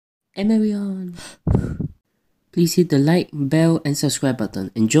Emerion. Please hit the like, bell, and subscribe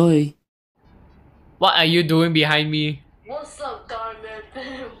button. Enjoy. What are you doing behind me? What's up,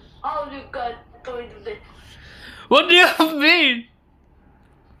 Diamond? How you guys doing today? What do you mean?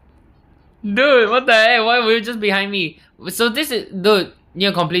 Dude, what the heck? Why were you just behind me? So this is... Dude,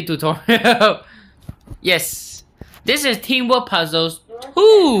 near complete tutorial. Yes. This is teamwork puzzles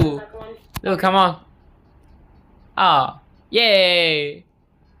 2. Dude, come on. Ah. Yay.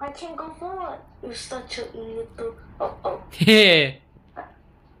 I can't go forward. You're such a little... Oh. Yeah.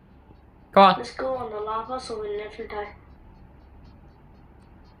 Come on. Let's go on the lava so we never die.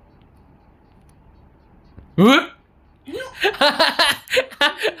 Huh?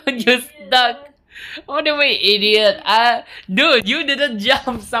 You're stuck. What do you mean, idiot? Dude, you didn't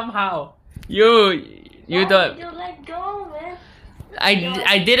jump somehow. You Why don't. did you let go, man?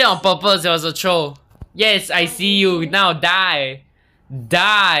 I did it on purpose. It was a troll. Yes, I see you now. Die.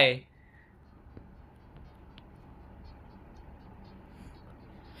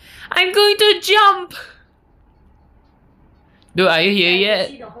 I'm going to jump. Dude, are you here I yet?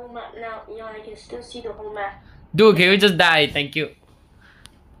 can see the whole map now. Yeah, I can still see the whole map. Dude, can you just die? Thank you.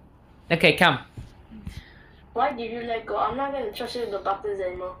 Okay, come. Why did you let go? I'm not gonna trust you with the buttons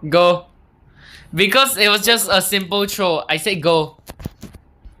anymore. Go. Because it was just a simple troll. I said go.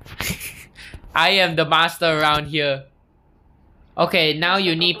 I am the master around here. Okay, now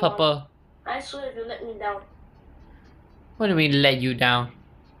you need purple. I swear if you let me down, What do you mean let you down?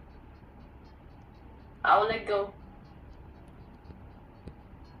 I'll let go.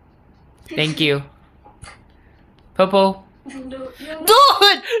 Thank you. Purple. No,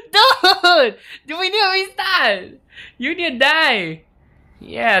 Dude! Do we need to restart? You need to die.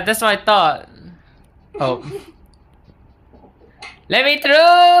 Yeah, that's what I thought. Oh. Let me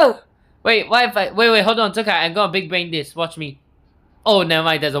through! Wait, what if I... Wait, hold on. It's okay. I'm gonna big brain this. Watch me. Oh, never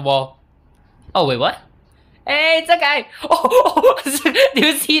mind. There's a wall. Oh, wait, what? Hey, it's okay. Oh, do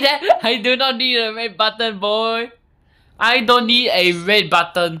you see that? I do not need a red button, boy. I don't need a red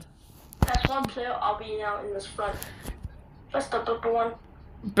button. That's one player Obby now in this front. Press the purple one.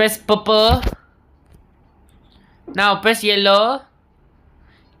 Press purple. Now press yellow.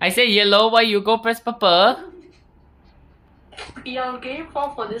 I said yellow. Why you go press purple? Yo, can you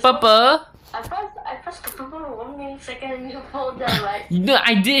fall for this one? Purple. I pressed the purple for 1 millisecond and you fall down, right? No,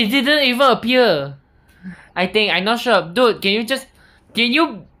 it didn't even appear. I think, I'm not sure. Dude, can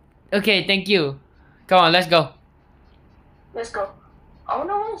you... Okay, thank you. Come on, let's go. Let's go. I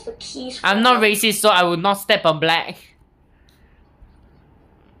wonder what's the keys for. I'm not racist, so I will not step on black.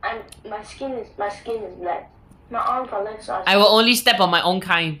 My skin is black. My arms are legs are. I will only step on my own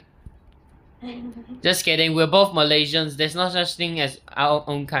kind. Just kidding, we're both Malaysians. There's no such thing as our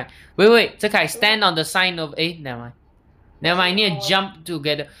own kind. Wait, Zekai, stand on the sign of... never mind. I need to jump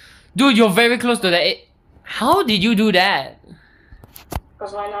together. Dude, you're very close to the... How did you do that?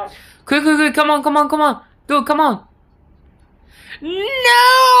 Because why not? Quick, come on. Dude, come on.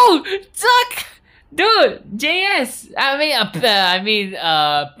 No! Duck! Dude, JS!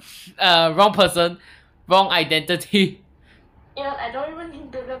 Wrong person. Wrong identity. You know, I don't even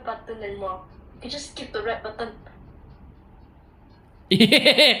need the red button anymore. You just skip the red button.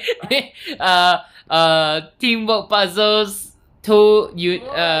 Teamwork puzzles 2,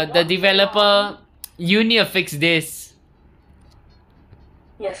 the developer, you need to fix this.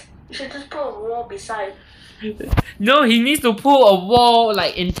 Yes, you should just put a wall beside. No, he needs to pull a wall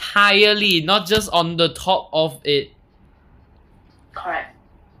like entirely, not just on the top of it. Correct.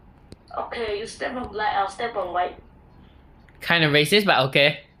 Okay, you step on black, I'll step on white. Kind of racist, but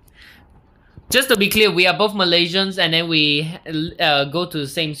okay. Just to be clear, we are both Malaysians and then we go to the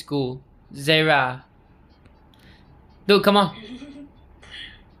same school. Zera. Dude, come on.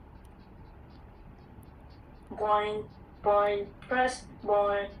 Boing, press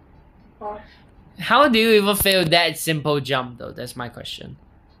boing. How do you even fail that simple jump though? That's my question.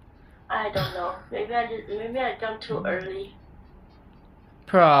 I don't know. Maybe I jumped too early.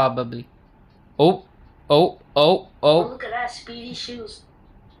 Probably. Oh. Look at that, speedy shoes.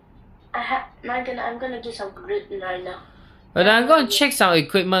 I'm gonna get some grit right now. But I'm gonna check some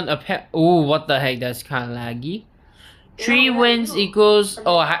equipment. Oh, what the heck? That's kind of laggy. 3 wins equals...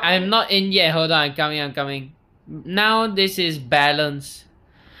 Oh, I'm not in yet. Hold on, I'm coming. Now this is balance.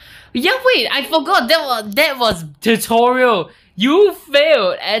 Yeah, wait, I forgot that was tutorial. You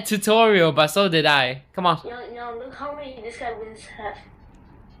failed at tutorial, but so did I. Come on. Look how many this guy wins have.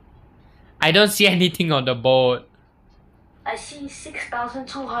 I don't see anything on the board. I see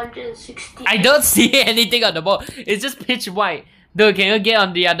 6,260. I don't see anything on the board. It's just pitch white. Dude, can you get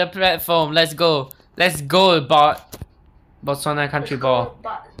on the other platform? Let's go. Let's go, Botswana country ball.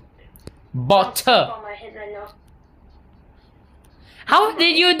 Butter. On my head right now. How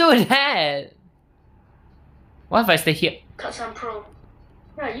did you do that? What if I stay here? Cause I'm pro.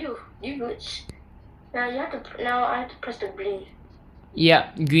 No, you glitch. Now you have to. Now I have to press the green.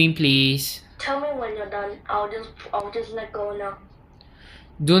 Yeah, green please. Tell me when you're done. I'll just let go now.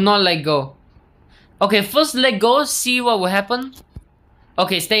 Do not let go. Okay, first let go, see what will happen.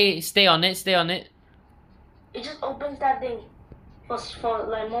 Okay, stay on it, stay on it. It just opens that thing for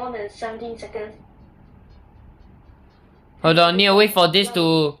like more than 17 seconds. Hold on, Nia, wait for this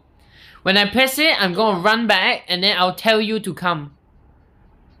to... When I press it, I'm gonna run back and then I'll tell you to come.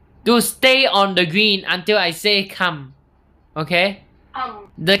 Dude, stay on the green until I say come. Okay?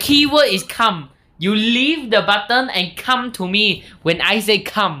 The keyword is come. You leave the button and come to me when I say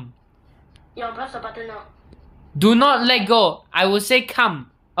come. You want to press the button now? Do not let go. I will say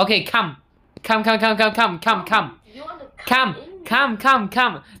come. Okay, come. Come. You want to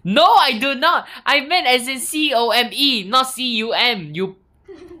Come. No, I do not. I meant as in C-O-M-E, not C-U-M.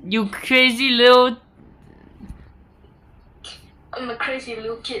 You crazy little... I'm a crazy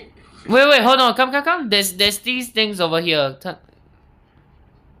little kid. Wait, hold on. Come. There's these things over here.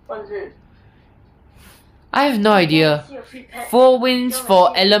 What is it? I have no idea. 4 wins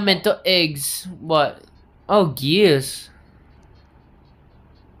for elemental eggs. What? Oh, gears.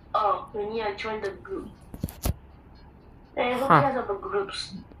 Oh, we need to join the group. Hey, who cares about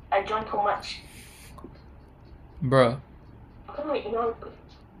groups? I joined too much. Bruh. Wait, no.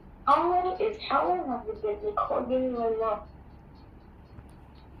 How long have you been recording right now?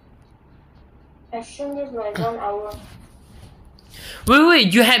 I seen this like 1 hour.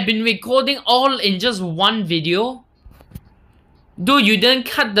 Wait, you have been recording all in just one video? Dude, you didn't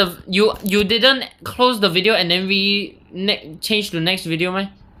cut the... You didn't close the video and then change to next video,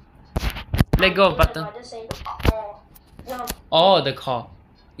 man? Let go of button. Oh, the call.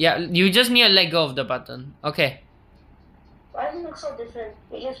 Yeah, you just need to let go of the button. Okay. Why does it look so different?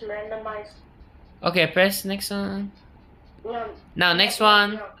 It just randomized. Okay, press next one. Yeah. Now, next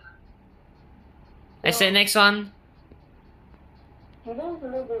one. Yeah. I said next one. You know it's a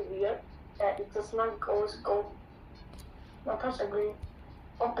little bit weird that it does not go. Now press the green.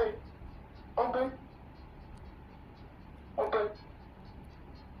 Open.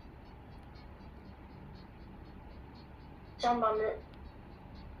 Jump on it.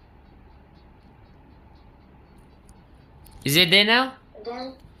 Is it there now? And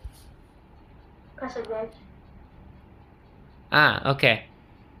then press again. Ah, okay.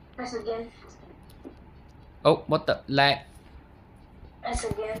 Press again. Oh, what the lag? Press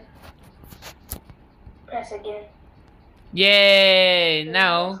again. Press again. Yay!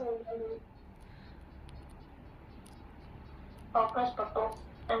 Now. I'll press purple.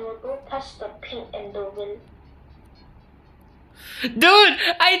 And we'll go touch the pink and the win. Dude,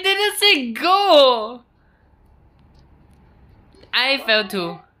 I didn't say go! I fell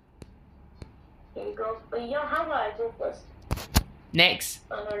too. Here you go. But you know, how about I go first? Next.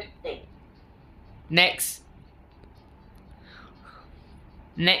 Another thing. Next.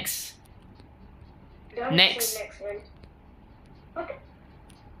 Next. Don't Next. say next one. Okay.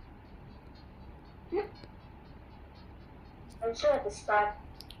 I'm sure at the start.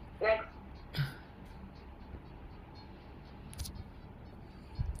 Next.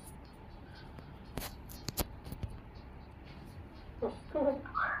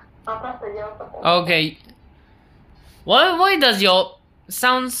 I'll press the yellow button. Okay. Why does your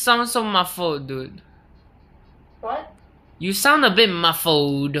sound so muffled, dude? What? You sound a bit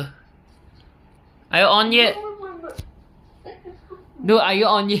muffled. Are you on yet? Dude, are you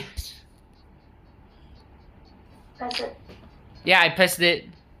on yet? Press it. Yeah, I pressed it.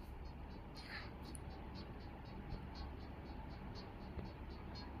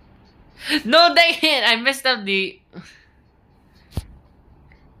 No, dang it! I messed up the...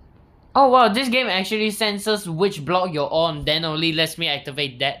 Oh wow, this game actually senses which block you're on, then only lets me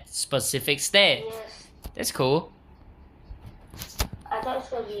activate that specific stat. Yes. That's cool. I thought it's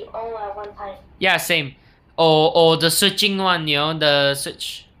gonna be all at one time. Yeah, same. Or the switching one, you know, the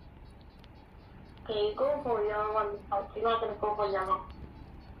switch. Okay, go for yellow one. Oh, you're not gonna go for yellow.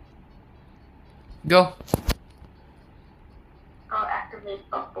 Go. I'll activate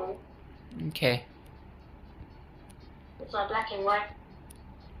purple. Okay. It's like black and white.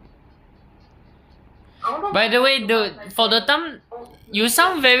 By the way, dude, for the thumb, you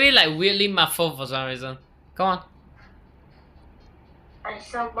sound very like weirdly muffled for some reason. Come on. I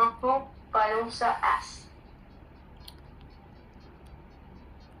sell muffled, but I don't sell ass.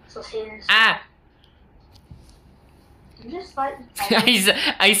 So since Ah! you just fight.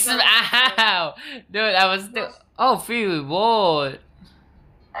 Ow! Dude, I was still... Oh, free reward.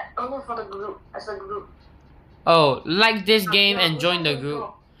 only for the group, as a group. Oh, like this game and join the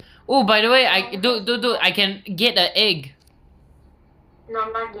group. Oh, by the way, dude, I can get an egg. No,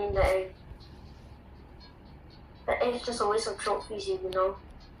 I'm not getting the egg. The egg's just a waste of trophies, you know.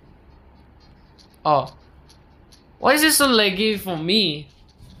 Oh. Why is it so laggy for me?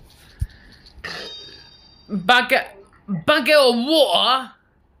 Bucket of water?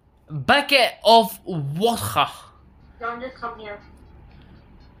 Bucket of water. No, just come here.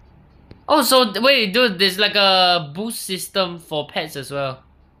 Oh, so wait, dude, there's like a boost system for pets as well.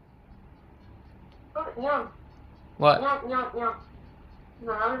 Oh, Young. What? Young.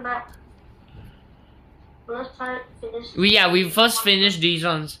 No, I'm back. Let's try to finish. We first finished these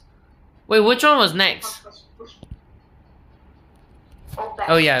ones. Wait, which one was next?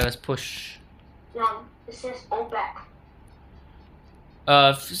 Oh yeah, it was push. Young, it says all back.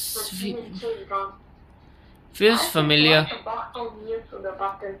 Feels familiar.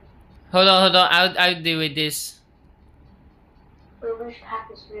 Hold on, I'll deal with this. Which pack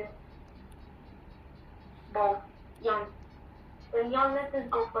is real? Both. Young. Young, let us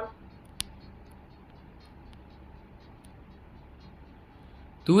go first.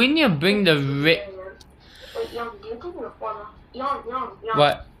 Do we need to bring the red? Wait, Young, do you think you're fun? Young.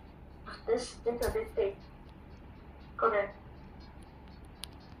 What? This is a big thing. Go there.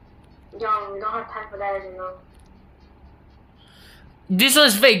 Young, we don't have time for that, you know. This one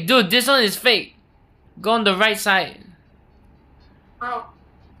is fake, dude. This one is fake. Go on the right side. How?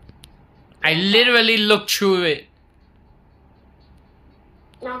 I literally looked through it.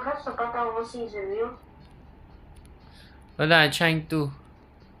 Young, press the button, we'll see is it real. But I'm trying to.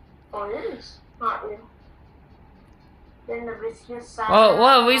 Oh, it is not real. Then the riskiest side. Oh,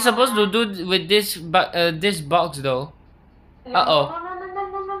 what are we supposed to do with this box though? Uh-oh. No.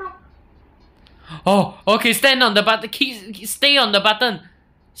 Oh, okay, stand on the button. Stay on the button.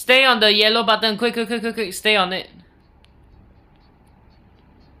 Stay on the yellow button. Quick. Stay on it.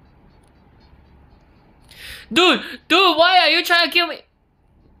 Dude, why are you trying to kill me?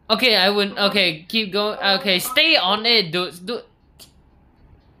 Okay, I wouldn't. Okay, keep going. Okay, stay on it, dude.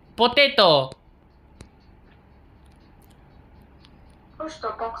 Potato. Push the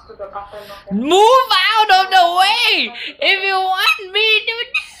box to the button. Okay? Move out of the way! If you want me to do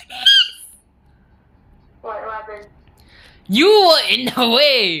this! What happened? You were in the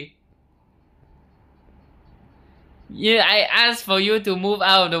way! Yeah, I asked for you to move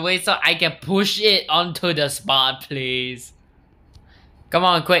out of the way so I can push it onto the spot, please. Come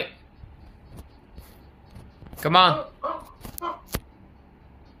on, quick. Come on. Oh.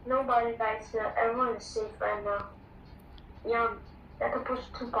 Nobody guys here. Everyone is safe right now. Young, you have to push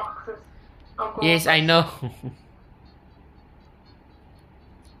 2 boxes. Yes, I know.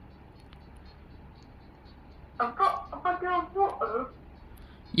 I got your water.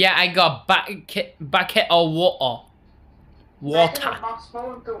 Yeah, I got bucket of water. Water.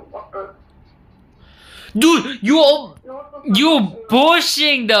 Dude, you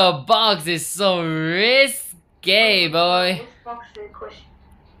pushing the box is so risky, boy. Which box should we push?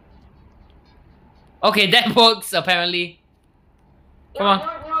 Okay, that works apparently. Come on.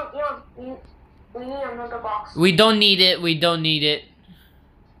 We need another box. We don't need it.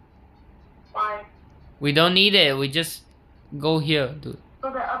 Why? We don't need it. We just go here, dude.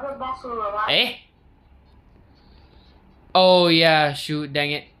 So the other box will arrive. Eh? Oh yeah, shoot,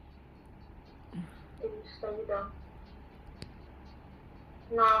 dang it. Stay down.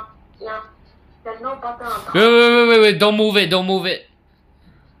 No, yeah. There's no button on top. Wait, don't move it.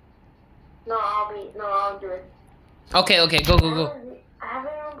 No, I'll do it. Okay, go. I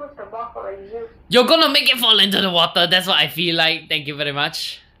haven't even put the box for you. You're gonna make it fall into the water, that's what I feel like. Thank you very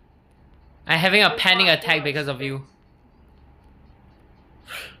much. I'm having a panic attack because of you.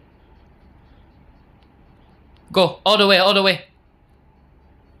 Go, all the way.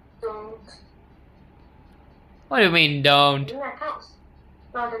 Don't. What do you mean, don't? That counts.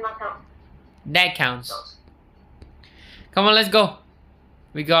 No, it did not count. That counts. Come on, let's go.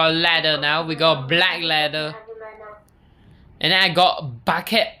 We got a ladder now. We got a black ladder. And then I got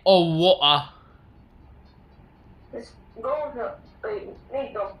bucket of water. Let's go to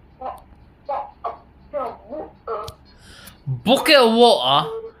make the bucket of water?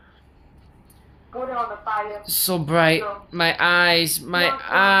 Put it on the fire. So bright. No. My eyes.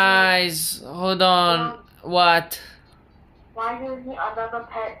 Hold on. What? Why do you need another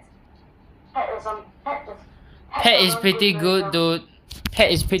pet? Pet is pretty good, dude.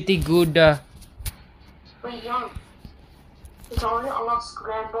 Pet is pretty good. Wait, Young. It's only unlock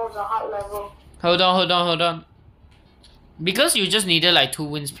scrambles a hot level. Hold on. Because you just needed like 2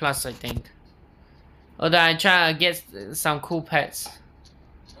 wins plus, I think. Hold on, I'm trying to get some cool pets.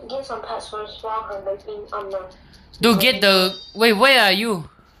 Get some pets first while I'm making on the Dude, get the... Wait, where are you?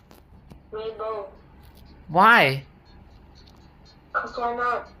 rainbow. Why? Cause why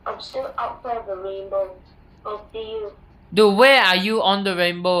not? I'm still outside of the rainbow. I'll see you. Dude, where are you on the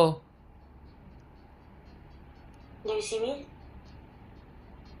rainbow? Do you see me?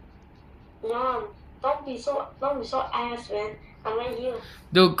 No, don't be so ass, man. I'm right here.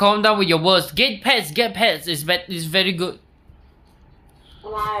 Dude, calm down with your words. Get pets, get pets. It's very good.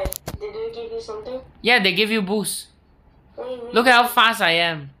 Why? Did they give you something? Yeah, they give you boost. Wait. Look at how fast I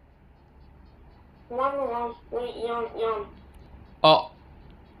am. One. Wait, yawn. Oh.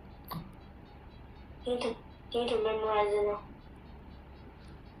 You need to memorize it now.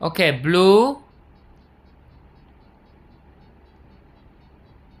 Okay, blue.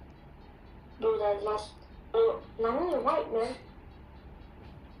 Blue, that's last. Blue. Not only white, man.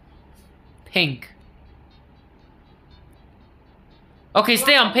 Pink. Okay,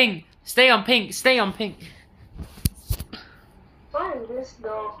 stay on pink. Stay on pink. Stay on pink. Why is this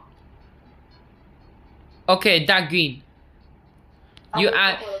though? Okay, dark green.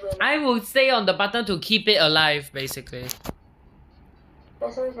 I will stay on the button to keep it alive, basically.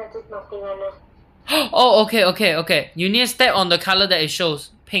 That's why I did nothing right now. Oh, okay. You need to step on the color that it shows.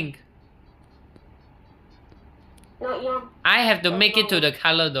 Pink. No, yawn. I have to make it to the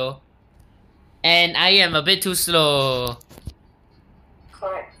color though. And I am a bit too slow.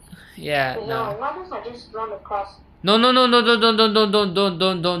 Correct. Yeah, But no. why don't I just run across? No, don't.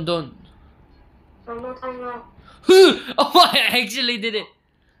 I'm not time now. Oh, I actually did it.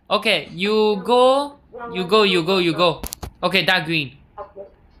 Okay, you go. Okay, dark green. Okay.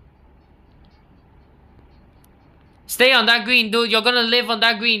 Stay on that green, dude. You're gonna live on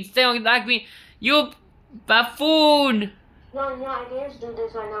that green. Stay on that green. You buffoon. No, I can't do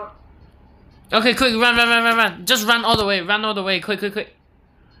this right now. Okay, quick, run. Just run all the way. Quick.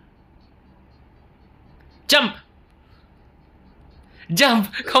 Jump.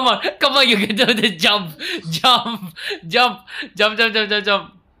 Come on, you can do this. Jump.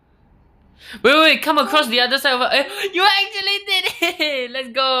 Wait, come across the other side of it. You actually did it. Let's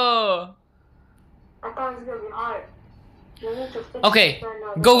go. I thought it was gonna be hard. You need to fix Okay, this right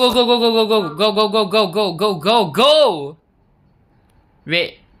now. go.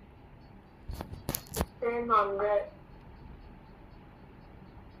 Red. Stand on red.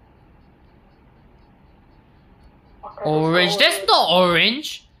 Okay, Orange. let's go That's not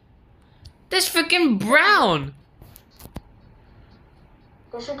orange. That's freaking brown.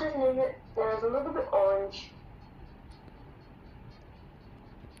 They should just name it. There's a little bit orange.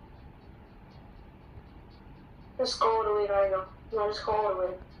 Just go all the way right now. No, just go all the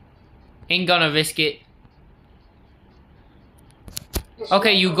way. Ain't gonna risk it. Just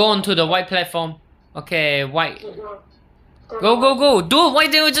Okay, you go onto the white platform. Okay, white. No. Go. Dude, why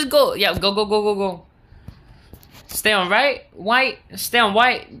didn't we just go? Yeah, go. Stay on right. White. Stay on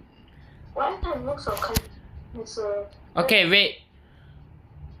white. Why does that look so It's Okay, red.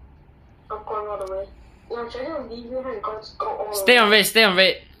 I'm going all the way. Yeah, should I leave you and go all the Stay way? on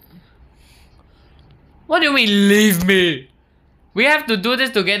red. What do you mean, leave me? We have to do this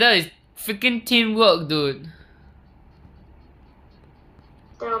together. It's freaking teamwork, dude.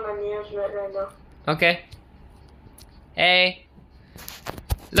 Stay on the nearest red right now. Okay. Hey.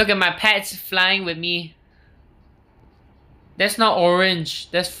 Look at my pets flying with me. That's not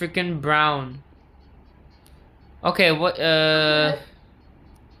orange. That's freaking brown. Okay, what,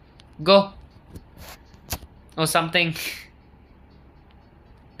 go. Or something.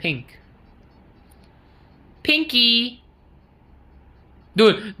 Pink. Pinky.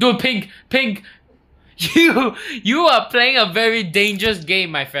 Dude, pink. You are playing a very dangerous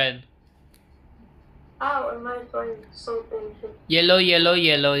game, my friend. How am I going so dangerous? Yellow.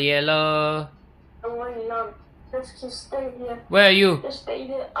 I'm waiting on. Let's just stay here. Where are you? Just stay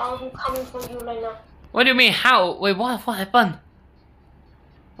there. I'll be coming for you right now. What do you mean, how? Wait, what happened?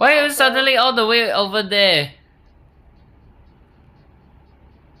 Why are you suddenly all the way over there?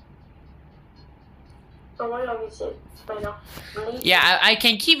 So what are we safe right now? Yeah, I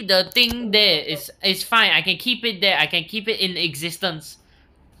can keep the thing there. It's fine. I can keep it there. I can keep it in existence.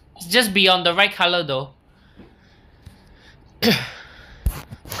 It's just be on the right color though.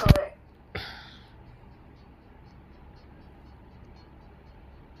 Correct.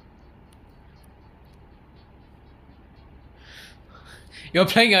 You're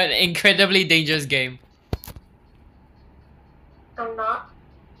playing an incredibly dangerous game. I'm not.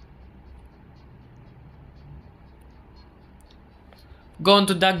 Go on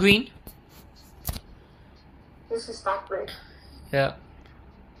to dark green. This is dark green. Yeah.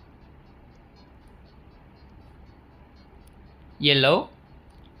 Yellow.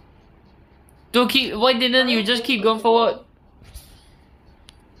 Don't keep. Why didn't you just keep going forward?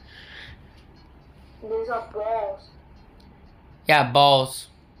 These are balls. Yeah, balls.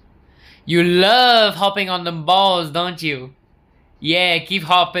 You love hopping on the balls, don't you? Yeah, keep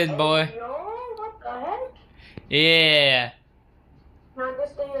hopping, boy. Yo, what the heck? Yeah. No,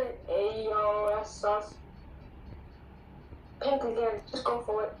 this thing is ayo, that's sus. Pink again, just go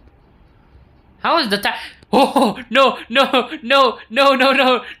for it. How is the time? Oh no no no no no no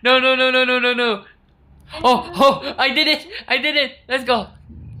no no no no no no no! Oh, I did it! I did it! Let's go.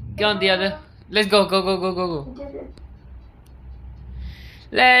 Get on the other. Let's go go go go go go. You did it.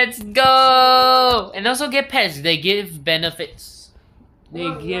 Let's go! And also get pets. They give benefits. They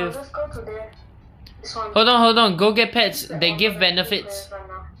No, give. let's go to there. This one. Hold on. Go get pets. They give benefits. Right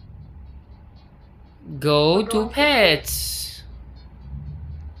now. Go to pets.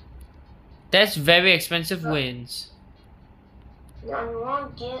 That's very expensive wins. Yeah, you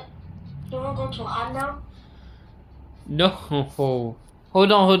want to go to hunt now? No.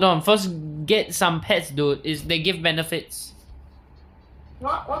 Hold on. First get some pets, dude. They give benefits.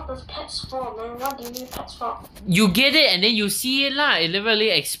 What does pets for, man? What do you need pets for? You get it and then you see it lah. It literally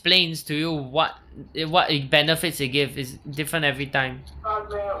explains to you what benefits it gives. It's different every time. What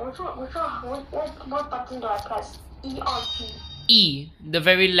button do I press? E or T? E, the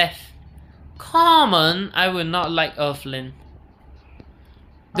very left. Common, I would not like Earthling.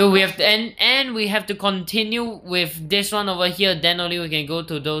 Dude, we have to, and we have to continue with this one over here. Then only we can go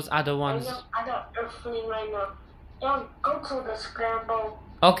to those other ones. I got Earthling right now. Yo, go to the scramble.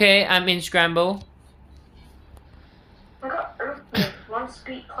 Okay, I'm in scramble. I got Earthling. 1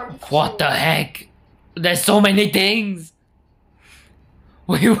 speed 20%. What the heck? There's so many things.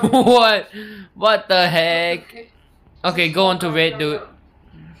 Wait, what? What the heck? Okay, go on to red, dude.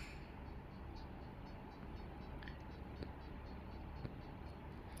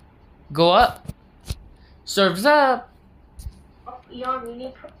 Go up. Serves up. Yo, you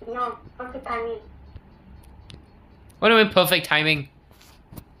need perfect timing. What do you mean perfect timing?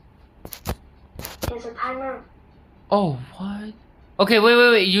 There's a timer. Oh, what? Okay,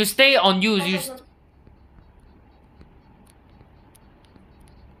 wait. You stay on use.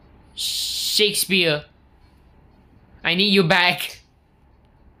 Shakespeare. I need you back.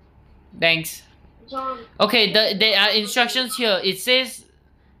 Thanks. John. Okay, there are instructions here. It says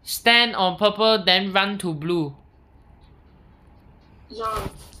stand on purple, then run to blue. John,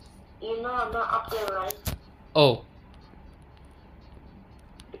 you know I'm not up there, right? Oh.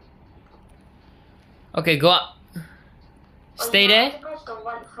 Okay, go up. Stay there. Press the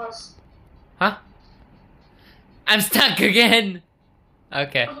white first. Huh? I'm stuck again.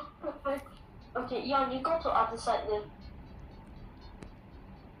 Okay. Okay, John, you go to other side then.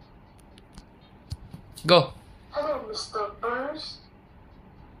 Go. Hello, Mr. Burns.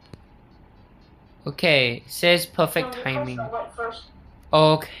 Okay, says perfect John, timing. Press the white first.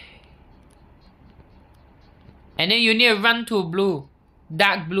 Okay. And then you need to run to blue.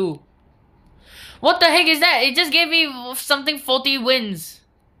 Dark blue. What the heck is that? It just gave me something 40 wins.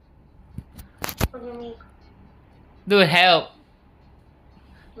 What do you mean? Dude, help.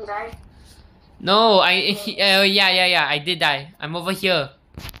 Did I? No, yeah, I did die. I'm over here.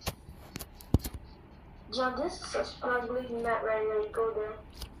 John, this is a struggling map right now. You go there.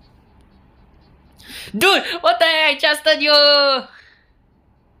 Dude, what the heck? I trusted you. I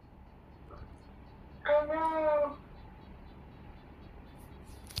know.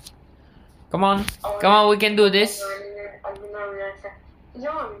 Come on, we can do this.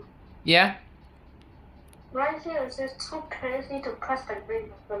 John, Yeah? right here it says 2 players need to press the green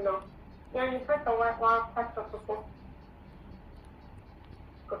button. No. Yeah, you press the white one, press the purple.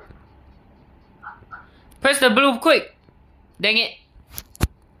 Good. Press the blue quick. Dang it.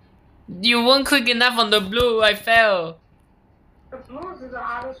 You weren't quick enough on the blue. I fell. The blues is the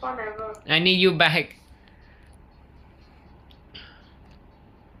hardest one ever. I need you back.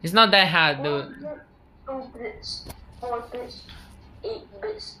 It's not that hard, dude. 2 bits, 4 bits, 8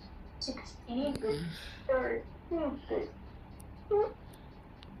 bits, 16 bits, 32 bits,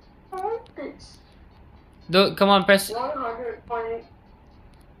 4 bits. Dude, come on, press 120.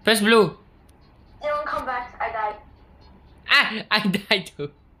 blue. Don't come back, I died. Ah, I died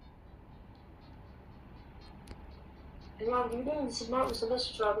too. Mom, you think this map was a bit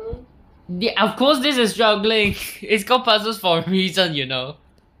struggling? Yeah, of course this is struggling. It's called puzzles for a reason, you know.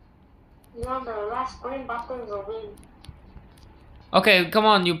 You know, the last green button is a win. Okay, come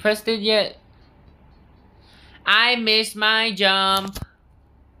on, you pressed it yet? I missed my jump.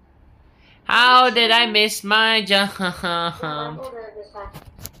 How did I miss my jump? Go there this time.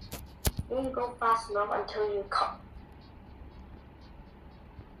 You need to go fast enough until you cut.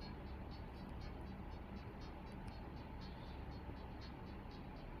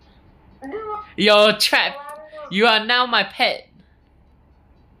 You're trapped. You are now my pet.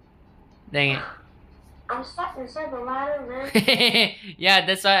 Dang it. I'm stuck inside the ladder, man. Yeah,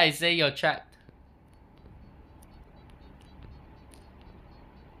 that's why I say you're trapped.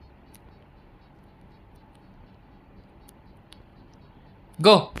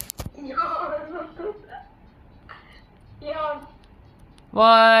 Go. Yo. Yo.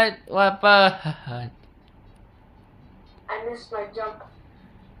 What happened? I missed my jump.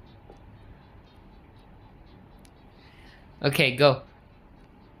 Okay, go.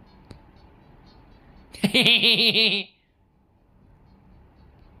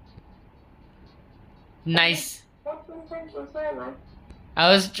 Nice. What do you think was there, man?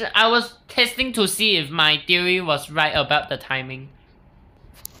 I was testing to see if my theory was right about the timing.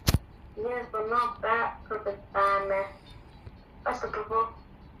 Yes, but not that perfect time, man. That's the purple.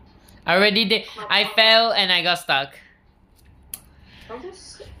 I already did. I fell and I got stuck. I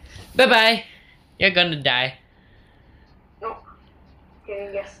just... Bye bye. You're gonna die. No. Can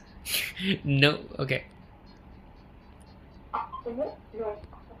you guess? No. Okay. No. No,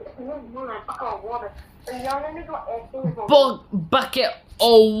 I fuck out of water. Y'all let me go acting for Bucket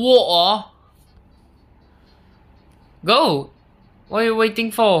of water. Go. What are you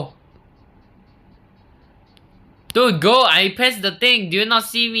waiting for? Dude, go. I pressed the thing. Do you not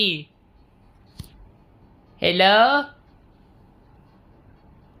see me? Hello?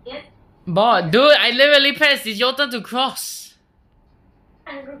 Yes. But dude, I literally pressed. It's your turn to cross.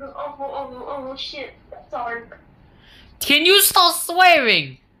 Oh, shit. Sorry. Can you stop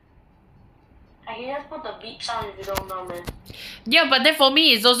swearing? I can just put the beep sound if you don't know, man. Yeah, but then for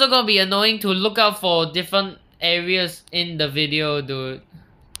me, it's also gonna be annoying to look out for different areas in the video, dude.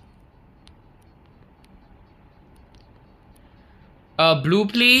 Blue,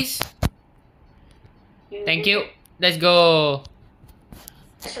 please. Thank you. Let's go.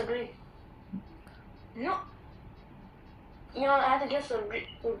 Disagree. No. You know, I had to guess the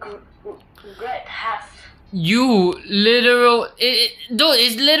red half. You literal... dude,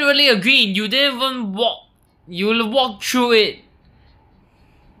 it's literally a green. You didn't even walk. You walk through it.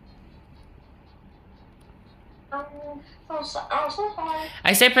 I'm so sorry.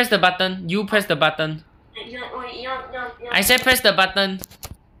 I said press the button. You press the button. I said press the button.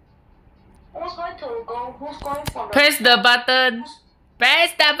 Who's going to go? Who's going for the... Press the button.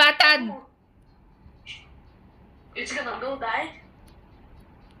 Press the button. It's gonna go die.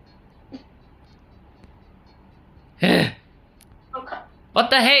 Okay. What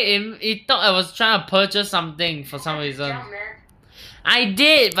the heck? It thought I was trying to purchase something for some reason. Yeah, man. I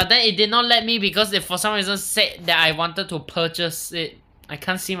did, but then it did not let me because it for some reason said that I wanted to purchase it. I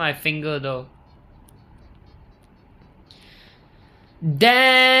can't see my finger though. Damn!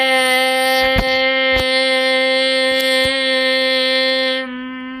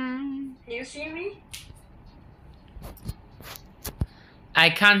 Can you see me? I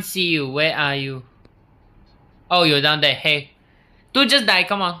can't see you. Where are you? Oh, you're down there. Hey. Dude, just die.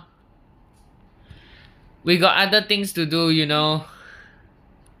 Come on. We got other things to do, you know.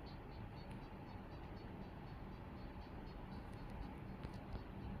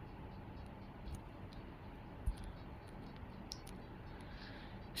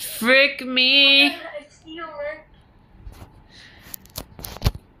 Frick me. I see you, man.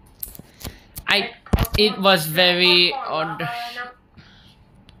 It was very odd.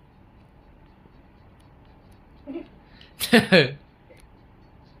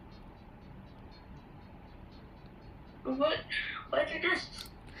 What did this?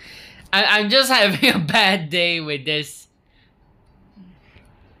 I'm just having a bad day with this.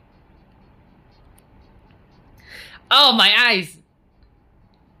 Oh, my eyes.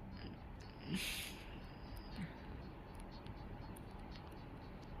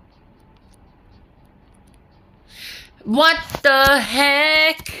 What the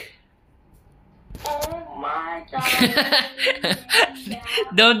heck? Oh my god.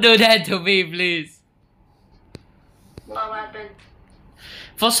 Don't do that to me, please. What happened?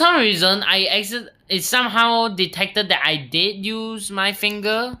 For some reason, it somehow detected that I did use my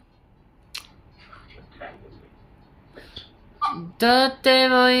finger.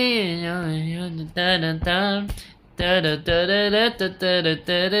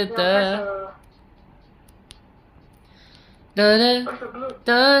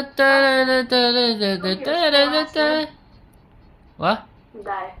 What?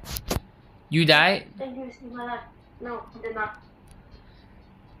 Die. You died? Thank you, see my life. No, I did not.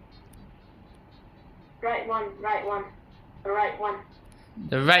 Right one. The right one.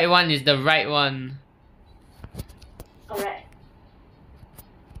 The right one is the right one. Alright.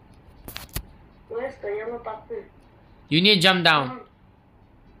 Where's the yellow button? You need to jump down.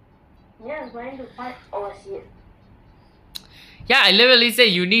 Yes, but I need to find. Oh, I see it. Yeah, I literally said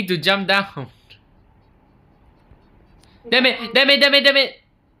you need to jump down. Damn it, damn it, damn it, damn it.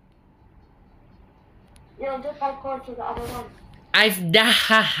 Just parkour to the other one. I've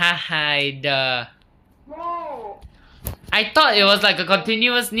died. No. I thought it was like a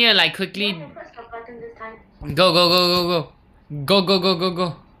continuous near, like quickly. You press the button this time. Go, go, go, go, go. Go, go, go, go,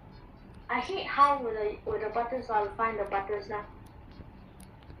 go. I hate how with the buttons, so I'll find the buttons now.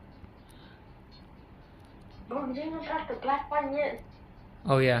 Bro, you didn't even press the black one yet.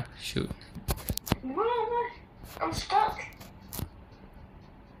 Oh yeah, shoot. No, I'm stuck.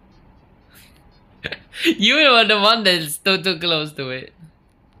 You were the one that's still too close to it.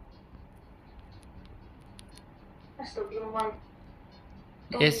 That's the blue one.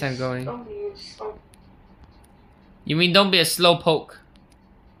 Yes, I'm going. Don't be slow. You mean don't be a slow poke?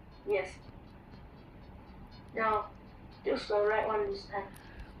 Yes. Now, just the right one this time.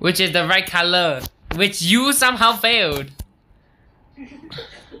 Which is the right color. Which you somehow failed.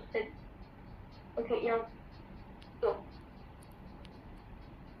 Okay, Young. Go.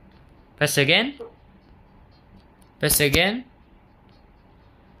 Press again. Press again.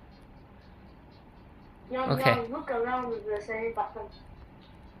 Young, Okay. Young, look around with the same button.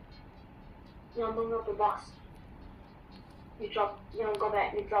 Young, don't go to box. You drop. Young, go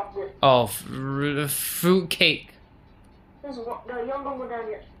back. You dropped it. Oh, fruit cake. This is what. No, Young, don't go down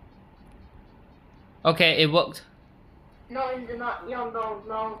yet. Okay, it worked. No, it did not. Young,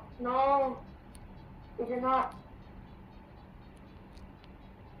 no. It did not.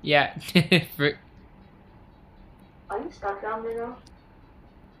 Yeah. Frick. Are you stuck down there now?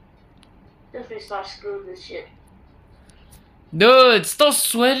 Just restart. Screw this shit. Dude, stop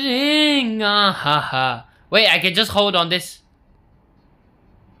sweating! Ah, ha, ha. Wait, I can just hold on this.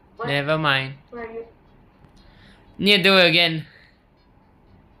 What? Never mind. Where are you? Need to do it again.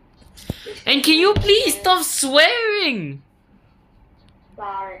 And can you please stop swearing?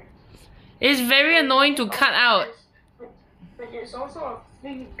 Sorry. It's very annoying to cut out. But there's also a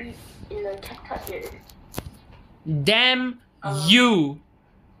free beat in the cut here. Damn you.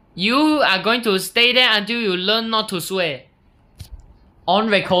 You are going to stay there until you learn not to swear. On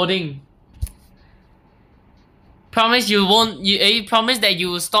recording. Promise you won't. You promise that you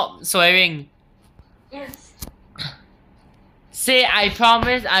will stop swearing. Yes. Say I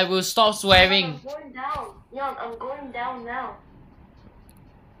promise I will stop swearing. I'm going down. Young, I'm going down now.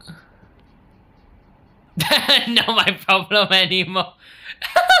 Not my problem anymore.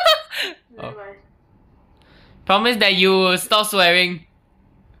 Never mind. Promise that you will stop swearing.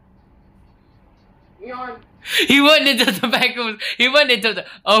 Young. He went into the back rooms. He went into the.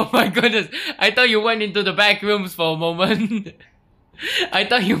 Oh my goodness. I thought you went into the back rooms for a moment. I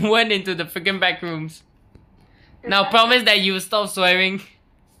thought you went into the freaking back rooms. Now promise that you will stop swearing.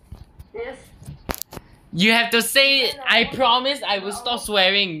 Yes. You have to say, I promise I will stop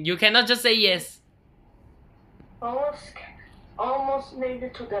swearing. You cannot just say yes. Almost made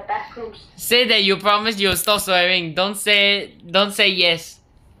it to the back rooms. Say that you promise you'll stop swearing. Don't say yes.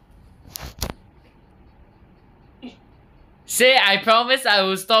 Say I promise I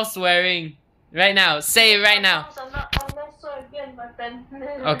will stop swearing. Right now. Say it right now. I'm not swear again, my friend.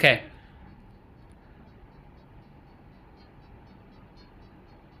 Okay.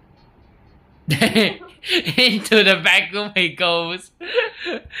 Into the back room he goes.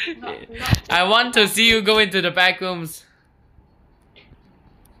 I want to see you go into the back rooms.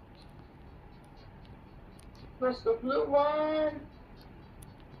 Where's the blue one?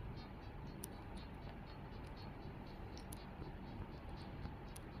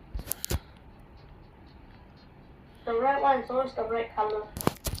 The red one is always the red color.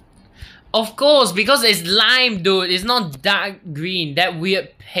 Of course, because it's lime, dude. It's not dark green. That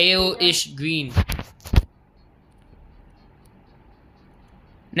weird pale-ish green.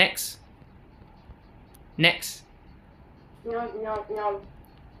 Next. Next. No.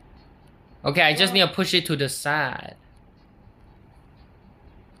 Okay, I just need to push it to the side.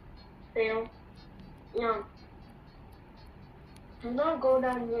 Fail. No. Do not go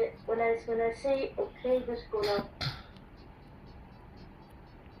down yet. When I say okay, just go down.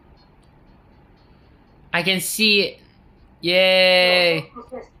 I can see it. Yay!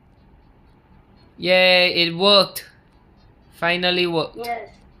 Yes. Yay! It worked. Finally worked. Yes.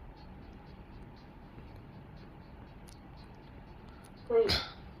 Wait.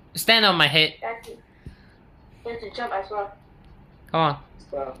 Stand on my head. That's it. You have to jump as well. Come on.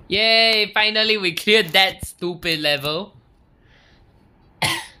 So. Yay! Finally we cleared that stupid level.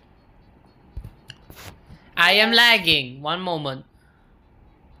 I am lagging. One moment.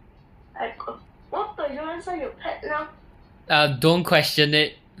 What the? You're inside your pet now? Don't question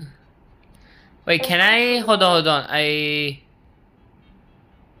it. Wait, can I? Hold on.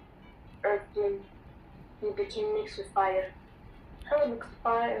 Earthling. You became mixed with fire. How mixed with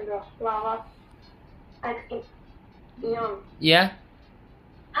fire and the lava? I think. Young. Yeah?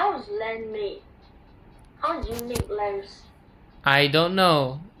 How is land made? How do you make lamps? I don't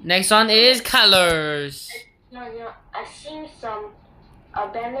know. Next one is colors. No. I seen some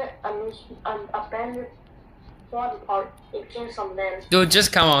abandoned water park. It became some lamps. Dude,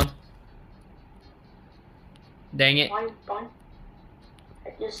 just come on. Dang it. One. I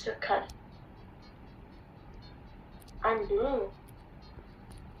just cut. I'm blue.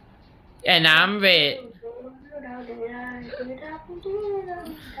 And I'm red.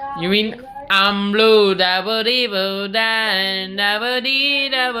 You mean I'm blue? Dabba dee boo da, dabba dee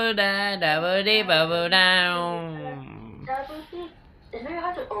dabba da, dabba dee bubble down. It's very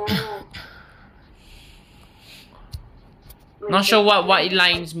hard to. Oh. Not sure what white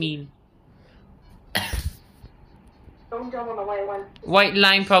lines mean. Don't jump on the white one. White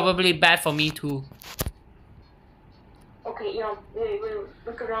line probably bad for me too. Okay, wait,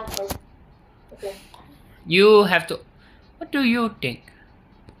 look around first. Okay. You have to. What do you think?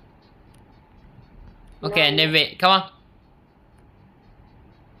 Okay, and then wait. Come on.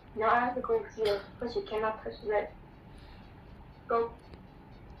 Now I have to go here because you cannot press red. Go.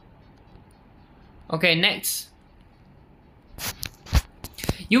 Okay, next.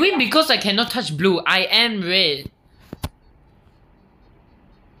 You mean because I cannot touch blue, I am red?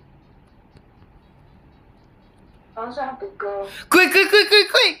 I also have to go. Quick!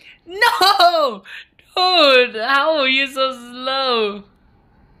 No! Dude, how are you so slow?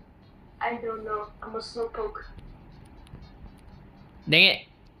 I don't know. I'm a slowpoke. Dang it.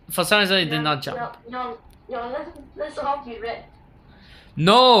 For some reason it did not jump. No, let's all be red.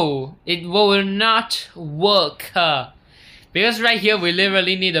 No! It will not work. Because right here we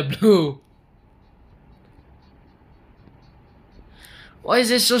literally need a blue. Why is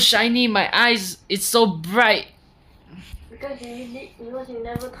it so shiny? My eyes, it's so bright. Because you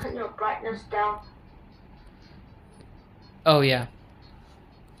never turn your brightness down. Oh yeah.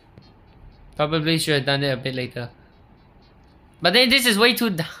 Probably should have done it a bit later. But then this is way too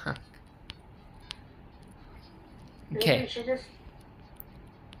dark. Okay. Maybe you should just,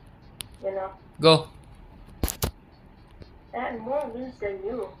 Go. I had more wins than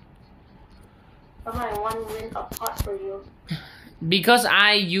you. Am I 1 win apart for you? Because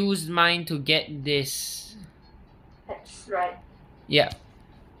I used mine to get this. That's right. Yeah.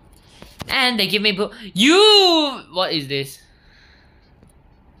 And they give me you. What is this?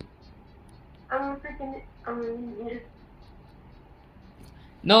 I'm an idiot.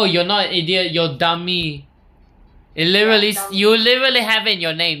 No, you're not an idiot. You're dummy. It literally, Yeah, dummy. you literally have it in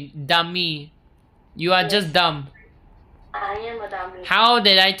your name, dummy. You are just dumb. I am a dummy. How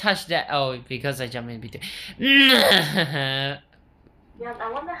did I touch that? Oh, because I jumped in between. Yeah,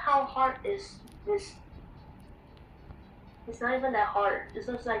 I wonder how hard is this. It's not even that hard. This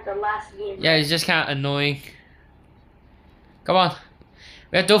looks like the last game. Yeah, it's just kind of annoying. Come on.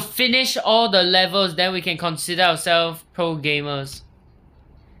 We have to finish all the levels, then we can consider ourselves pro gamers.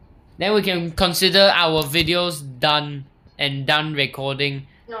 Then we can consider our videos done and done recording.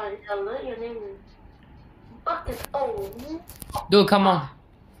 No, alert your name. Bucket. Oh. Dude, come on.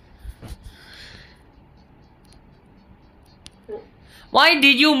 Why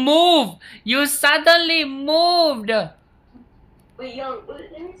did you move? You suddenly moved. Wait, let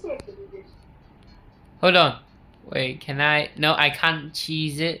me see if I can do this. Hold on. Wait, can I? No, I can't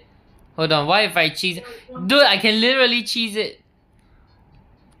cheese it. Hold on. What if I cheese it? Dude, I can literally cheese it.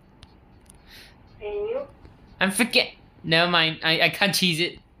 Can you? I'm freaking. Never mind. I can't cheese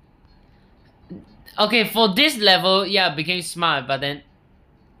it. Okay, for this level, yeah, became smart, but then.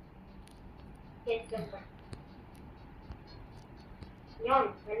 Yes,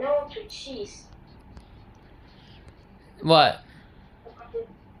 Yon, I know to cheese. What?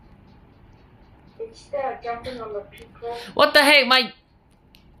 Instead of jumping on the people. What the heck, my.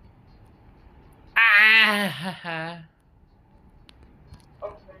 Ah!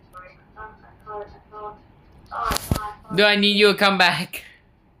 Oh my God. Do I need you to come back?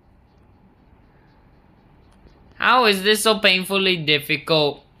 How is this so painfully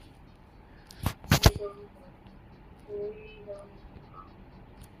difficult?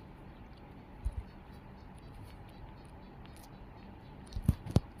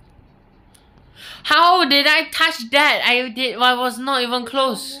 How did I touch that? I was not even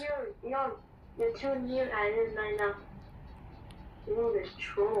close. You're too near island right now. You know this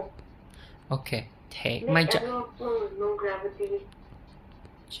troll. Okay, take my jump. With no gravity.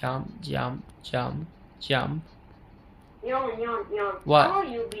 Jump. Yon. What? How are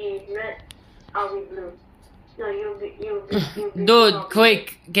you being red? I'll be blue. No, you'll be Dude, blue.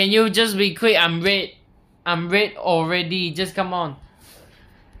 quick! Can you just be quick? I'm red. I'm red already. Just come on.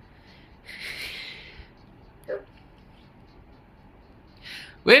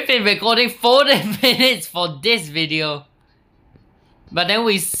 We've been recording 40 minutes for this video. But then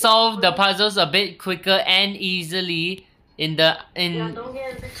we solved the puzzles a bit quicker and easily in the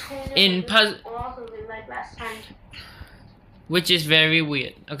puzzle, like last time. which is very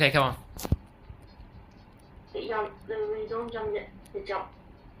weird. Okay, come on. We don't jump yet. We jump.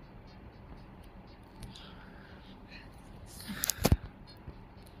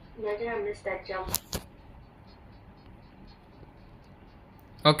 Yeah, I think I missed that jump.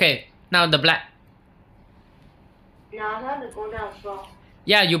 Okay, now the black. Now I have to go down as well.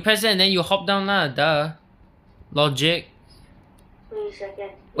 Yeah, you press it and then you hop down lah. Duh. Logic. Wait a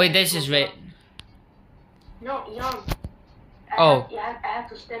second. Wait, this is red. No, young. Oh. I have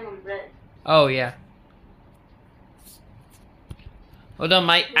to stand on red. Oh yeah. Hold on,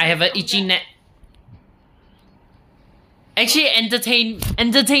 Mike. I have an itchy neck. Actually,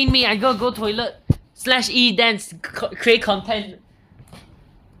 entertain me. I gotta go toilet. /e dance. Create content.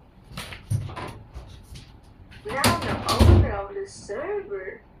 Now the owner of the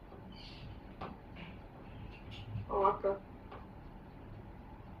server. Oh, what the?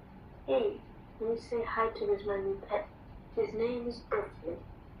 Hey, let me say hi to this my new pet. His name is Earthly.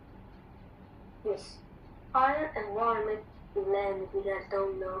 Yes, fire and water make the land, if you guys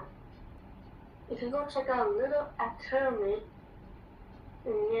don't know. If you go check out Little Pyramid,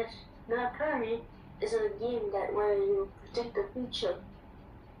 and yes, Little Pyramid is a game that where you predict the future.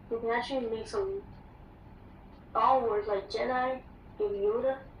 You can actually make some Star Wars like Jedi,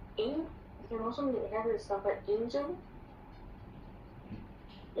 Yoda, Ink. You can also make heaven stuff like Angel.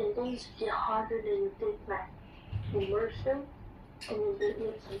 And things get harder than you think, like immersion, and you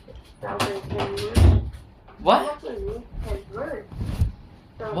make something that way can immersion. What?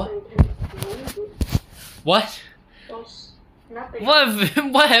 What? Nothing.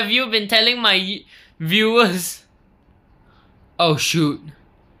 What have you been telling my viewers? Oh shoot.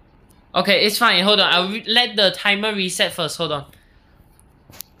 Okay, it's fine. Hold on. I'll let the timer reset first. Hold on.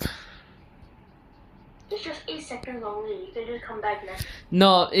 It's just 8 seconds only. You can just come back now.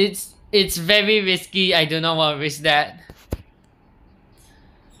 No, it's very risky. I do not want to risk that.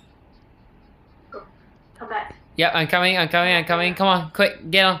 Go. Come back. Yep, I'm coming. Come on, quick,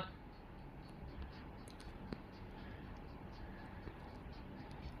 get on.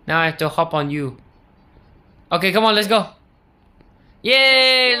 Now I have to hop on you. Okay, come on, let's go.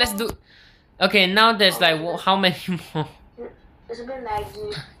 Yay, let's do. Okay, now there's like how many more? It's a bit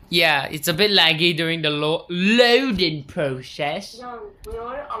laggy. Yeah, it's a bit laggy during the loading process. Young, we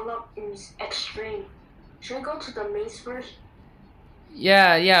already unlocked in extreme. Should we go to the maze first?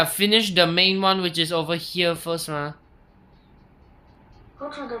 Yeah, finish the main one, which is over here first, man. Go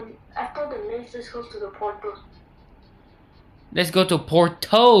to the after the maze. Let's go to the portal. Let's go to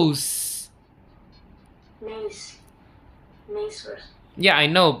Portos. Maze first. Yeah, I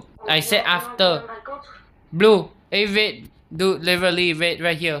know. I said after. Blue. Hey, red. Dude, literally red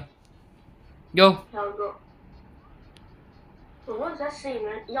right here. Go. Yeah, I'll go. So what does that say,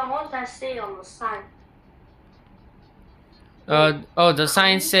 man? Yeah, what does that say on the sign? Oh, the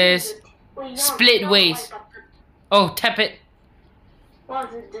sign says split ways. Oh, tap it. What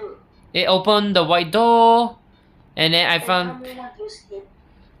does it do? It opened the white door, and then I found. Tell me what you see.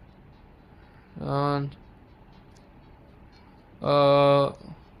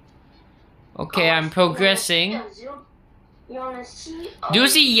 Okay, I'm progressing. Do you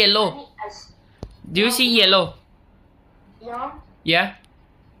see yellow? Do you see yellow? Yeah. Yeah?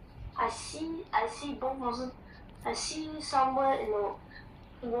 I see both of them. I see somewhere in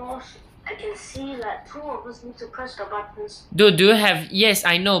the walls. I can see like 2 of us need to press the buttons. Dude, do you have? Yes,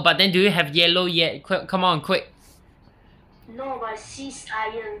 I know, but then do you have yellow yet? Come on, quick. No, but I see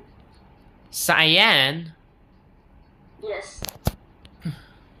cyan. Cyan? Yes.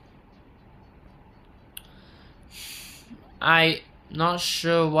 I not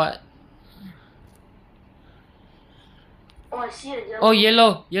sure what. Oh, I see a yellow. Oh,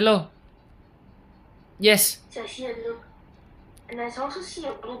 yellow. Yes. I see a blue. And I also see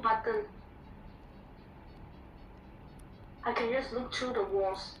a blue button. I can just look through the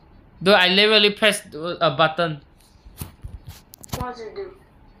walls. Dude, I literally pressed a button. What does it do?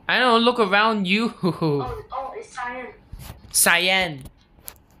 I don't look around you. Oh, it's cyan. Cyan.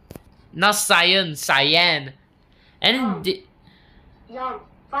 Not cyan, cyan. And Young,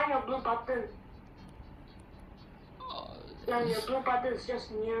 find your blue button. Young, your blue button is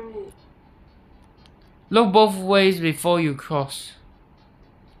just near me. Look both ways before you cross.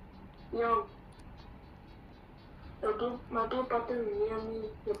 Young, My blue button near me.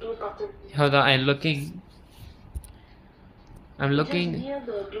 The blue button. Hold on, I'm looking. I'm looking. Just near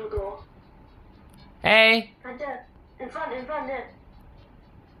the blue door. Hey, Right there. In front there.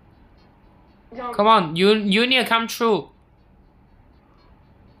 Jump. come on, you need to come through.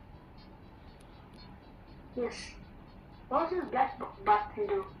 Yes. What does this black button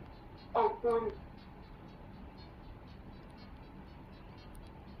do? Oh, one.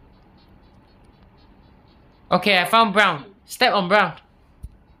 Okay, I found brown. Step on brown.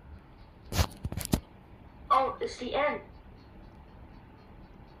 Oh, it's the end.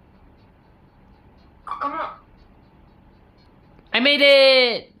 Oh, come on. I made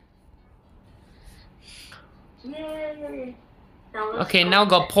it. Yay. Okay, now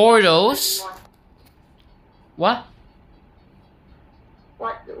got portals. What?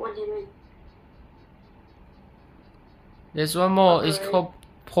 What do you mean? There's one more. It's called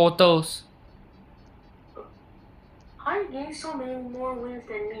portals. How are you getting so many more wins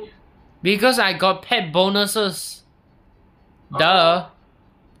than me? Because I got pet bonuses. Duh.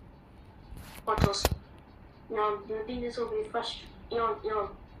 Portals. Do you think this will be frustrating? Do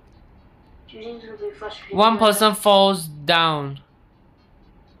you think this will be frustrating? One person falls down.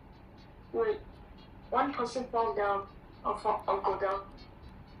 Wait. One person fall down. I'll go down.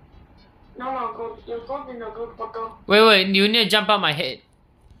 No, you go in the good portal. Wait, you need to jump on my head.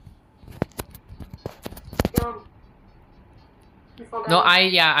 You fall down. No,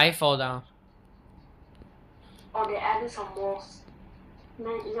 I fall down. Oh, they added some walls.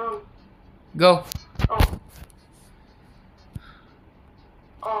 Man, Go.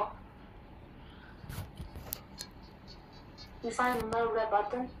 Oh. You find another red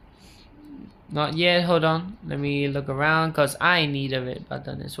button? Not yet, hold on. Let me look around because I need a red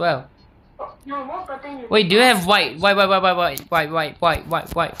button as well. Oh, no, what button you Wait, do you have white? White.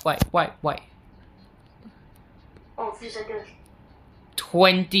 Oh, 3 seconds.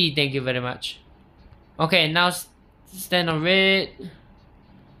 20, thank you very much. Okay, now stand on red.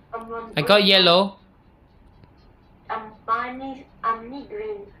 I got yellow. I need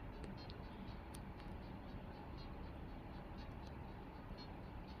green.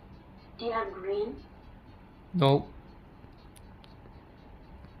 Do you have green? No.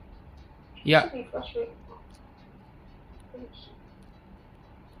 Yeah. Should be frustrating.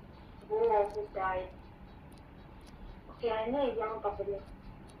 Oh, I just died. Okay, I know a yellow button here.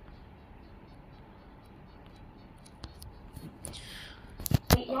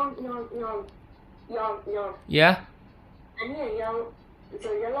 Wait, Yeah? I need a yellow. It's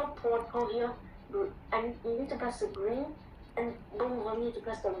a yellow portal here, and you need to press the green, and boom, I need to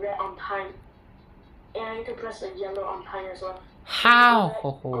press the red on time. And I need to press the yellow on time as well. How?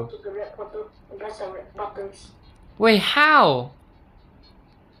 Go to the red portal and press the red buttons. Wait, how?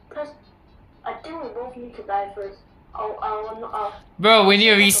 Press. I think we both need to die first. Bro, we need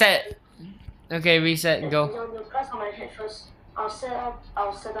to reset. Okay, reset, go. No, press on my head first. I'll set up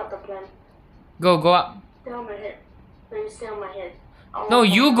the plan. Go up. Stay on my head. Let me stay on my head. No,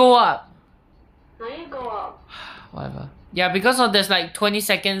 you go up. No, you go up. Whatever. Yeah, because of there's like 20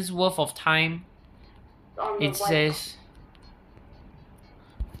 seconds worth of time. On the It white. says.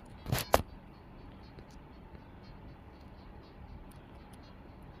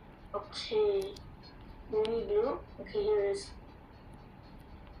 Okay. You need blue? Okay, here it is.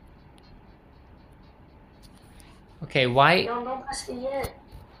 Okay, white. Young, don't press it yet.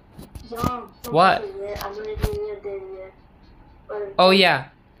 Young, don't What? press it yet. I'm already near there yet. Oh yeah.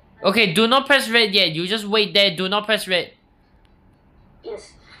 Okay, do not press red yet. You just wait there. Do not press red.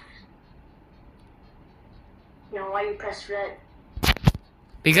 Yes. Now why you press red?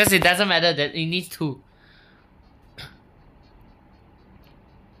 Because it doesn't matter that it needs to.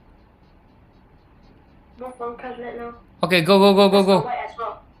 No, don't press red now. Okay, go. Press the white as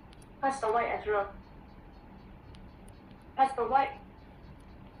well. Press the white as well. Press the white.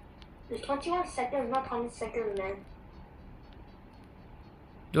 It's 21 seconds, not 20 seconds, man.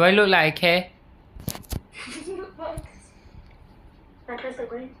 Do I look like I care? I press the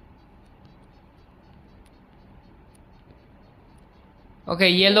green. Okay,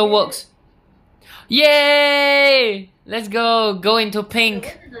 yellow works. Yay! Let's go. Go into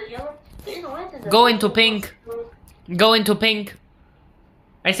pink. Go into pink. Go into pink.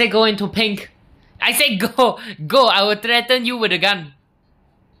 I said go into pink. I said go. Go. I will threaten you with a gun.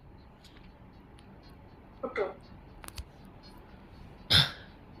 Okay.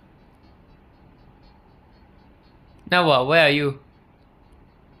 Now what? Where are you?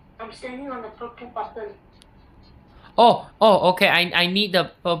 I'm standing on the purple button. Oh, okay. I need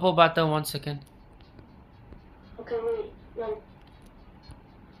the purple button. 1 second. Okay, wait.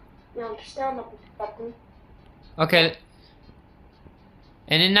 No, stay on the purple button. Okay.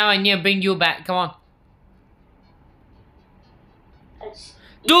 And then now I need to bring you back. Come on.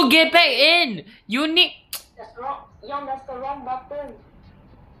 Dude, get back in! You need... That's wrong. Young, that's the wrong button.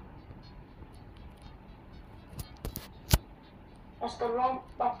 That's the wrong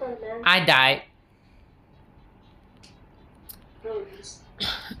button, man. I died. Please.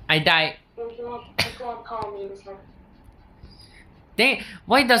 I died. You want to call me this one. Dang,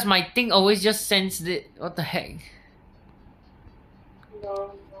 why does my thing always just sense it? What the heck?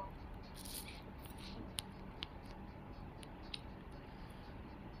 No.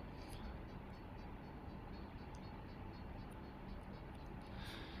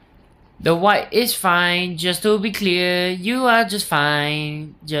 The white is fine, just to be clear, you are just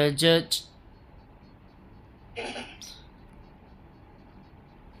fine. Judge.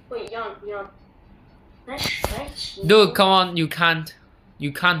 Wait, young. Next. Dude, come on, you can't.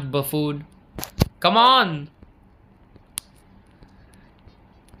 You can't, buffoon. Come on!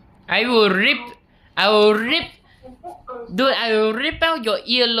 I will rip. Dude, I will rip out your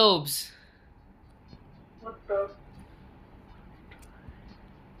earlobes. What the?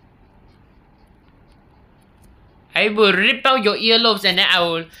 I will rip out your earlobes and then I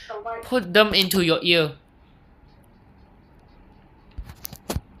will put them into your ear.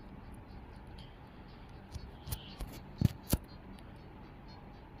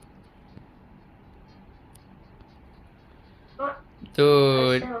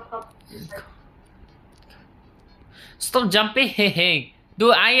 Dude. Stop jumping.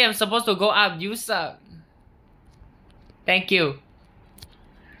 Dude, I am supposed to go up. You suck. Thank you.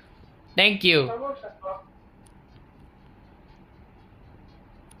 Thank you.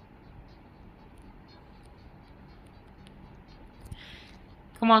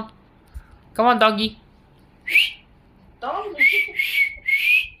 Come on. Come on, doggy.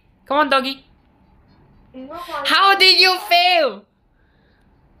 Come on, doggy. How did you fail?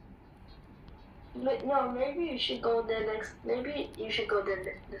 No, maybe you should go there next. Maybe you should go there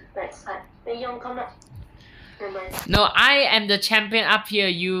the next time. Hey, young, come up. Never mind. No, I am the champion up here.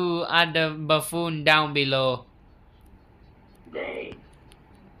 You are the buffoon down below. Dang.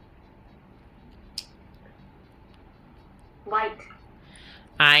 White.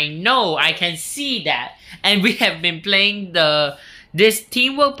 I know, I can see that. And we have been playing this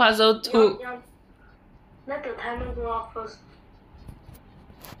teamwork puzzle too. Young. Let the timer go off first.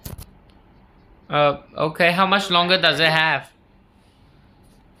 Okay, how much longer does it have?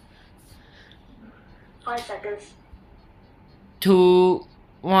 5 seconds. 2,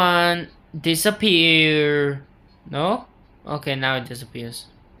 1, disappear. No? Okay, now it disappears.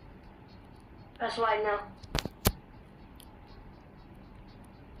 Press right now.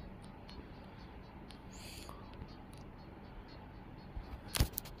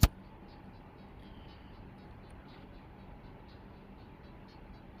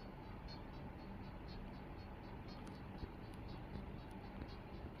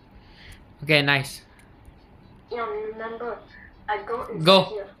 Okay, nice. Young, remember, I go inside Go.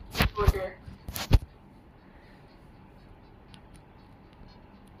 here. Go there.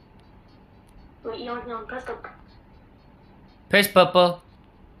 Wait, young, press the Press purple.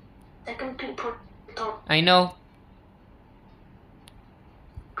 second pin put top. I know.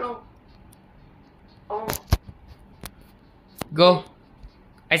 Go. Oh. Go.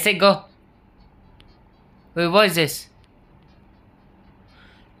 I said go. Wait, what is this?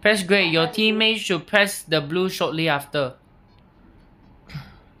 Press gray. Your teammate should press the blue shortly after.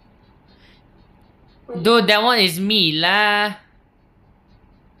 Dude, that one is me lah.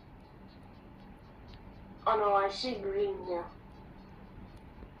 Oh no, I see green now.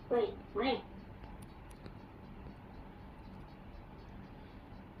 Wait, green.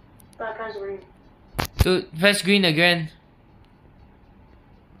 Press green. Dude, press green again.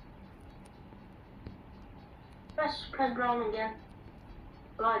 Press brown again.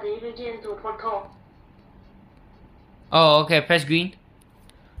 Right, you get into a portal. Oh, okay, press green.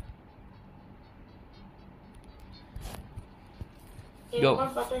 Go.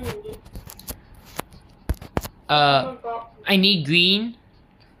 What button you need? I need green.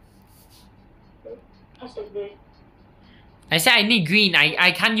 Press the green. I said I need green.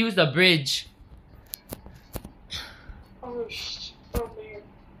 I can't use the bridge. Oh shit, oh man.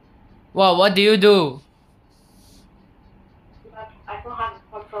 What do you do? I don't have a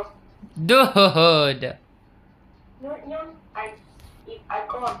portal. Dude. No, I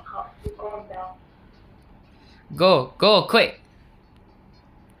go on top, you go on down. Go, quick.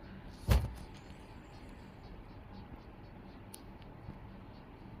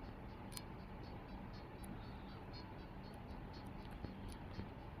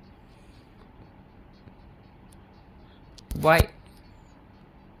 Why?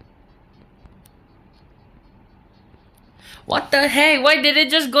 What the heck? Why did it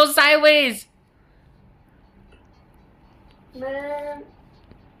just go sideways? Man,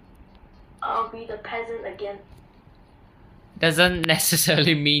 I'll be the peasant again. Doesn't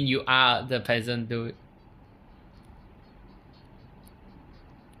necessarily mean you are the peasant, dude.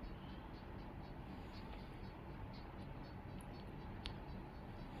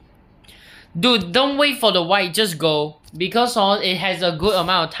 Dude, don't wait for the white, just go. Because it has a good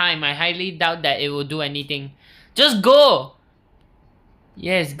amount of time, I highly doubt that it will do anything. Just go!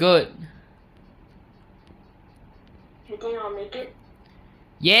 Yes, good. You think I'll make it?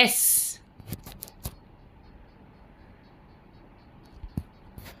 Yes!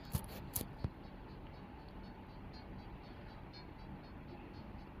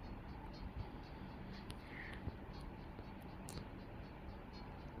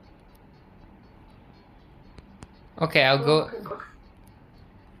 Okay, I'll go.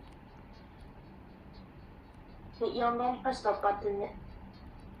 Hey, Young, don't press the button yet.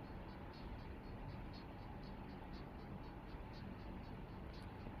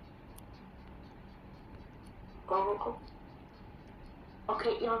 Go.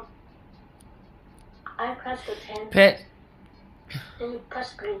 Okay, Young. I press the 10. Pet. Then you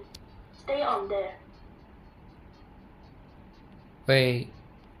press green. Stay on there. Wait.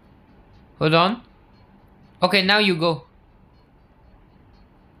 Hold on. Okay, now you go.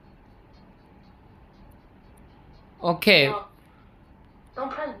 Okay. No.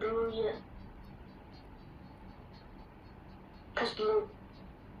 Don't press blue yet. Press blue.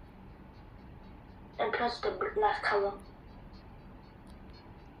 And press the last color.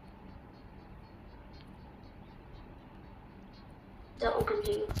 They'll open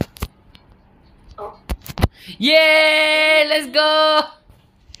to you. Oh. Yay! Let's go!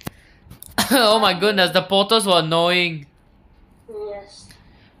 Oh my goodness, the portals were annoying. Yes.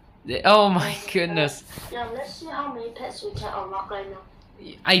 Oh my goodness. Yeah, let's see how many pets we can unlock right now.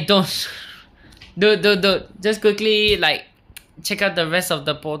 I don't. Dude. Just quickly, like, check out the rest of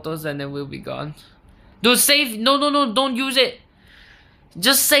the portals and then we'll be gone. Dude, save. No, don't use it.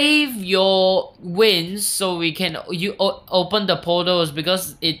 Just save your wins so we can open the portals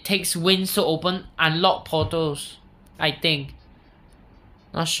because it takes wins to unlock portals. I think.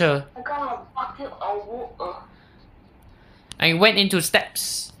 Not sure. I got a bucket of water. I went into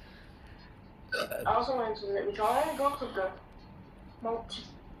steps. I also went to the. We can already go to the multi.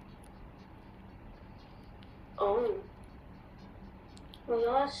 Oh. We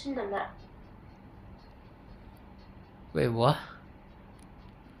all seen the map. Wait, what?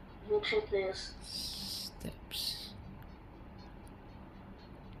 Wheelchair players. Steps.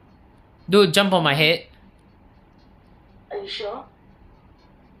 Dude, jump on my head. Are you sure?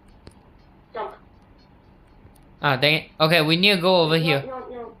 Jump. Ah, dang it. Okay, we need to go over here.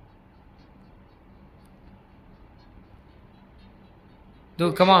 No.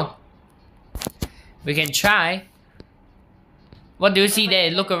 Dude, come on. We can try. What do you see there?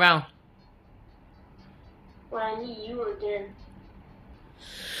 Look around. Well, I need you again.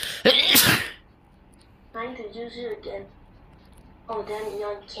 I need to use you again. Oh, damn,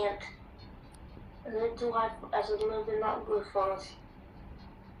 you can't. Is it too hard? As a little bit not good for us.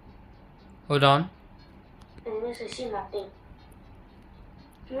 Hold on. And this I see nothing.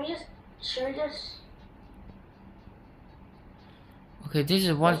 Should we just? Okay, this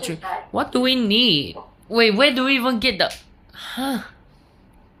is one Let's tree. just try. What do we need? Wait, where do we even get the... Huh?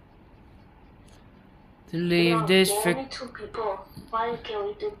 To leave this There are frick... only 2 people. Why can't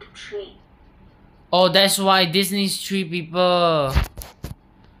we do 3? Oh, that's why this needs 3 people.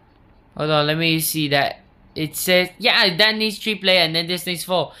 Hold on, let me see that. It says... Yeah, that needs 3 players and then this needs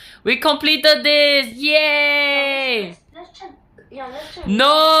 4. We completed this! Yay! Let's check. Yeah, let's check.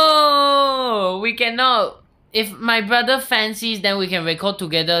 No! We cannot. If my brother fancies, then we can record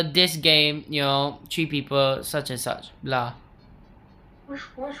together this game, you know, 3 people, such and such, blah.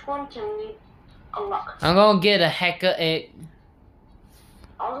 Which one can we unlock? I'm gonna get a hacker egg.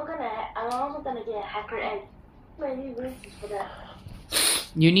 I'm also gonna get a hacker egg. How many reasons for that?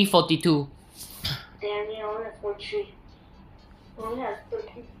 You need 42. Damn, yeah, I only have 43. I only have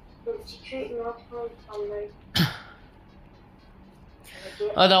 33, not 25.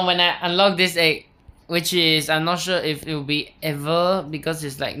 Hold on, when I unlock this egg, which is, I'm not sure if it will be ever, because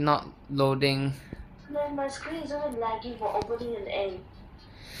it's like not loading. Man, my screen is only laggy for opening an egg.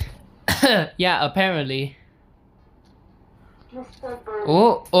 Yeah, apparently. Mr. Bird.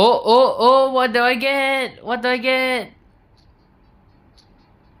 Oh, what do I get? What do I get?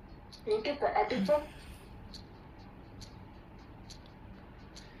 Did you get the epic one?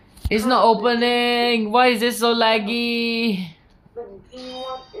 It's not opening. Why is it so laggy? The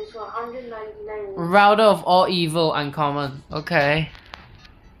D1 is 199. Router of all evil, uncommon. Okay.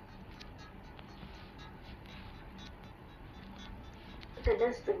 Okay,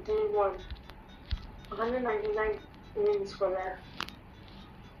 that's the D1. 199 wins for that.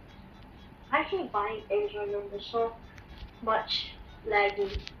 I hate buying Asia numbers so much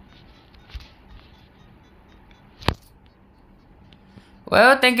laggy.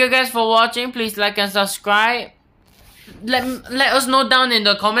 Well, thank you guys for watching. Please like and subscribe. Let us know down in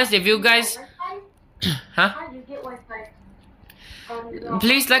the comments if you guys... Huh? How do you get Wi-Fi?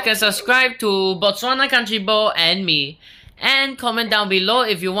 Please like and subscribe to Botswana Country Boy and me. And comment down below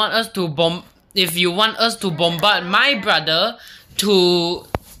if you want us to bombard my brother to...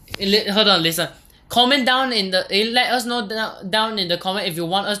 Hold on, listen. Comment down in the... Let us know down in the comment if you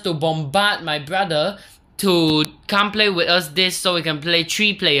want us to bombard my brother to come play with us this so we can play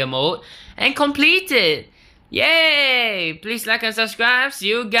 3-player mode and complete it. Yay! Please like and subscribe. See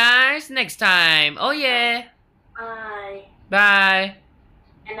you guys next time. Oh yeah. Bye. Bye.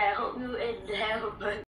 And I hope you enjoy.